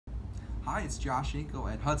Hi, it's Josh Inkle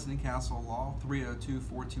at Hudson and Castle Law,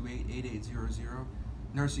 302-428-8800,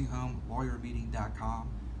 nursinghomelawyer.meeting.com.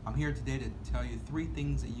 I'm here today to tell you 3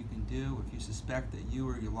 things that you can do if you suspect that you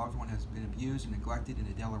or your loved one has been abused or neglected in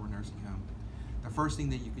a Delaware nursing home. The first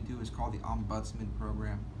thing that you can do is call the Ombudsman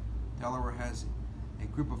Program. Delaware has a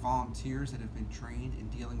group of volunteers that have been trained in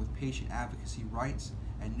dealing with patient advocacy rights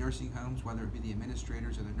at nursing homes, whether it be the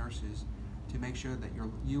administrators or the nurses, to make sure that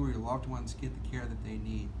you or your loved ones get the care that they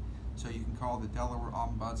need. So you can call the Delaware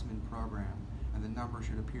Ombudsman Program, and the number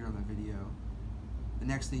should appear on the video. The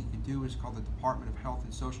next thing you can do is call the Department of Health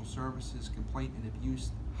and Social Services Complaint and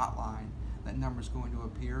Abuse Hotline. That number is going to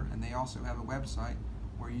appear, and they also have a website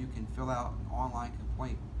where you can fill out an online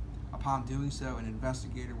complaint. Upon doing so, an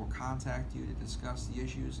investigator will contact you to discuss the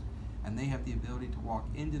issues, and they have the ability to walk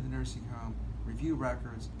into the nursing home, review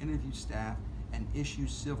records, interview staff, and issue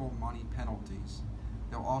civil money penalties.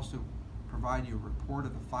 They'll also provide you a report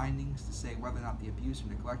of the findings to say whether or not the abuse or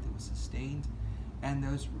neglect was sustained, and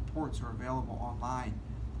those reports are available online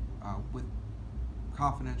with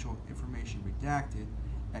confidential information redacted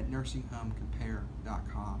at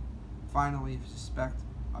nursinghomecompare.com. Finally, if you suspect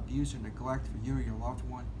abuse or neglect for you or your loved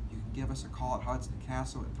one, you can give us a call at Hudson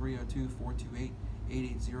Castle at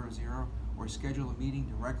 302-428-8800 or schedule a meeting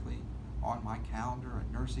directly on my calendar at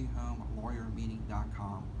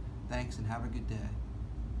nursinghomelawyer.meeting.com. Thanks and have a good day.